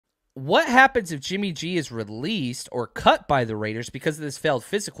what happens if Jimmy G is released or cut by the Raiders because of this failed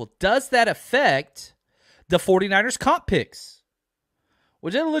physical? Does that affect the 49ers comp picks?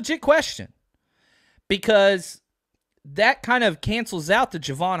 Which is a legit question. Because that kind of cancels out the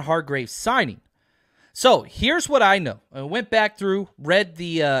Javon Hargrave signing. So here's what I know. I went back through, read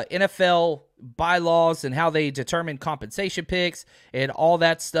the NFL bylaws and how they determine compensation picks and all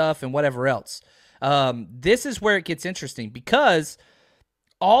that stuff and whatever else. This is where it gets interesting because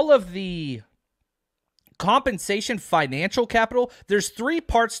all of the compensation financial capital, there's three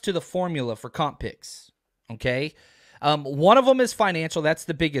parts to the formula for comp picks, okay? One of them is financial. That's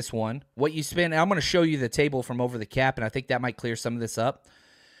the biggest one. What you spend, I'm going to show you the table from Over the Cap, and I think that might clear some of this up.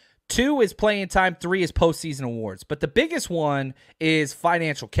 2 is playing time. 3 is postseason awards. But the biggest one is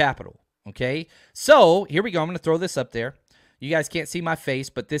financial capital, okay? So here we go. I'm going to throw this up there. You guys can't see my face,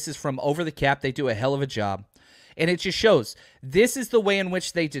 but this is from Over the Cap. They do a hell of a job. And it just shows this is the way in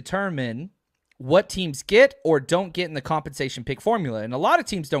which they determine what teams get or don't get in the compensation pick formula. And a lot of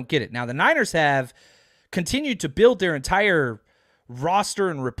teams don't get it. Now, the Niners have continued to build their entire roster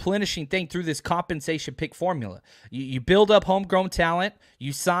and replenishing thing through this compensation pick formula. You build up homegrown talent.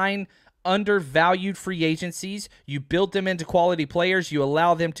 You sign undervalued free agencies. You build them into quality players. You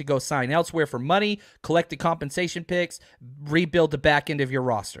allow them to go sign elsewhere for money, collect the compensation picks, rebuild the back end of your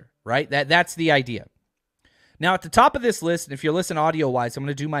roster, right? That's the idea. Now, at the top of this list, and if you're listening audio-wise, I'm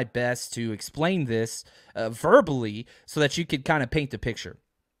going to do my best to explain this verbally so that you can kind of paint the picture.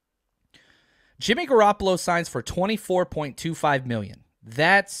 Jimmy Garoppolo signs for $24.25 million.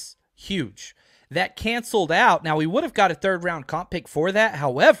 That's huge. That canceled out. Now, we would have got a third-round comp pick for that.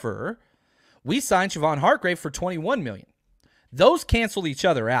 However, we signed Javon Hargrave for $21 million. Those canceled each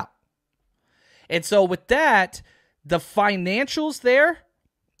other out. And so with that, the financials there,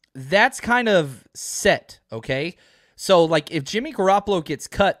 that's kind of set, okay? So, like, if Jimmy Garoppolo gets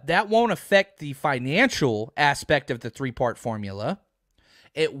cut, that won't affect the financial aspect of the three-part formula.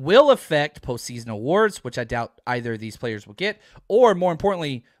 It will affect postseason awards, which I doubt either of these players will get, or more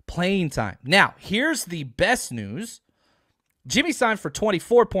importantly, playing time. Now, here's the best news. Jimmy signed for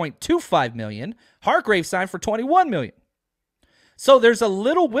 $24.25 million. Hargrave signed for $21 million. So there's a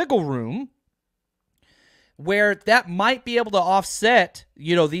little wiggle room where that might be able to offset,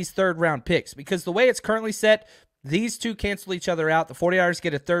 these third-round picks. Because the way it's currently set, these two cancel each other out. The 49ers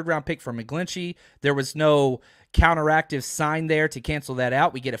get a third-round pick for McGlinchey. There was no counteractive sign there to cancel that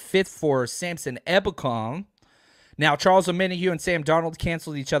out. We get a 5th for Samson Ebukam. Now, Charles Omenihu and Sam Darnold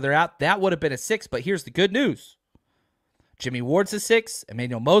canceled each other out. That would have been a 6, but here's the good news. Jimmy Ward's a 6.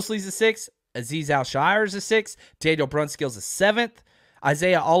 Emmanuel Mosley's a 6. Azeez Al-Shaair's a 6. Daniel Brunskill's a 7th.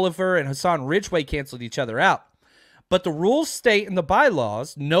 Isaiah Oliver and Hassan Ridgeway canceled each other out. But the rules state in the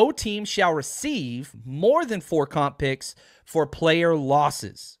bylaws, no team shall receive more than 4 comp picks for player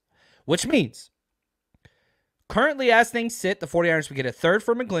losses, which means currently as things sit, the 49ers would get a 3rd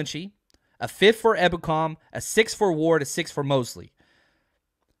for McGlinchey, a 5th for Ebukam, a 6th for Ward, a 6th for Mosley.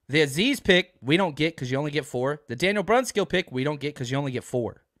 The Azeez pick, we don't get because you only get 4. The Daniel Brunskill pick, we don't get because you only get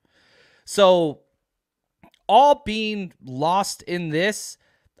 4. So all being lost in this,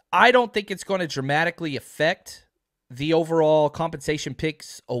 I don't think it's going to dramatically affect the overall compensation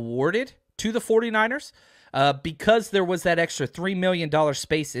picks awarded to the 49ers because there was that extra $3 million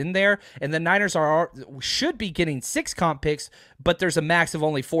space in there, and the Niners should be getting 6 comp picks, but there's a max of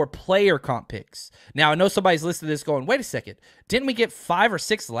only 4 player comp picks. Now, I know somebody's listening to this going, wait a second, didn't we get 5 or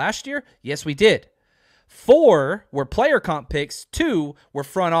 6 last year? Yes, we did. 4 were player comp picks, 2 were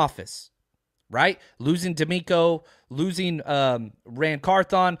front office. Right? Losing D'Amico, losing Rand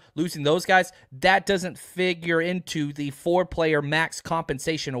Carthon, losing those guys, that doesn't figure into the 4-player max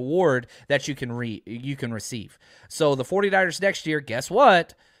compensation award that you can receive. So the 49ers next year, guess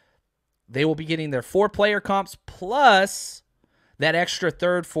what? They will be getting their 4-player comps plus that extra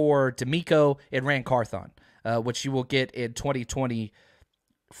 3rd for D'Amico and Rand Carthon, which you will get in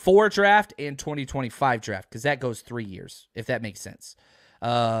 2024 draft and 2025 draft because that goes 3 years, if that makes sense.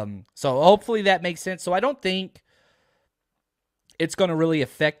 So hopefully that makes sense. So I don't think it's going to really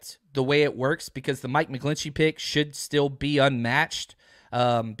affect the way it works because the Mike McGlinchey pick should still be unmatched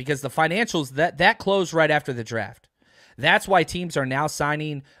because the financials, that closed right after the draft. That's why teams are now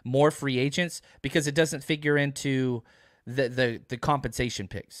signing more free agents because it doesn't figure into the compensation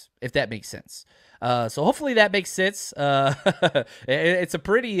picks, if that makes sense. So hopefully that makes sense. It's a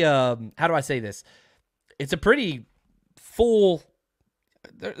pretty, how do I say this? It's a pretty full.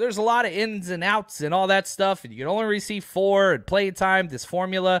 There's a lot of ins and outs and all that stuff, and you can only receive 4 and play time, this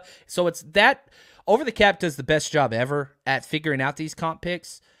formula. So it's that Over the Cap does the best job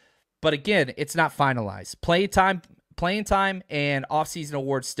playing time and offseason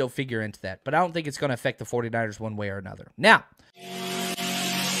awards still figure into that. But I don't think it's going to affect the 49ers one way or another. Now,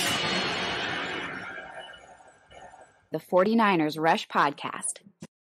 the 49ers Rush Podcast.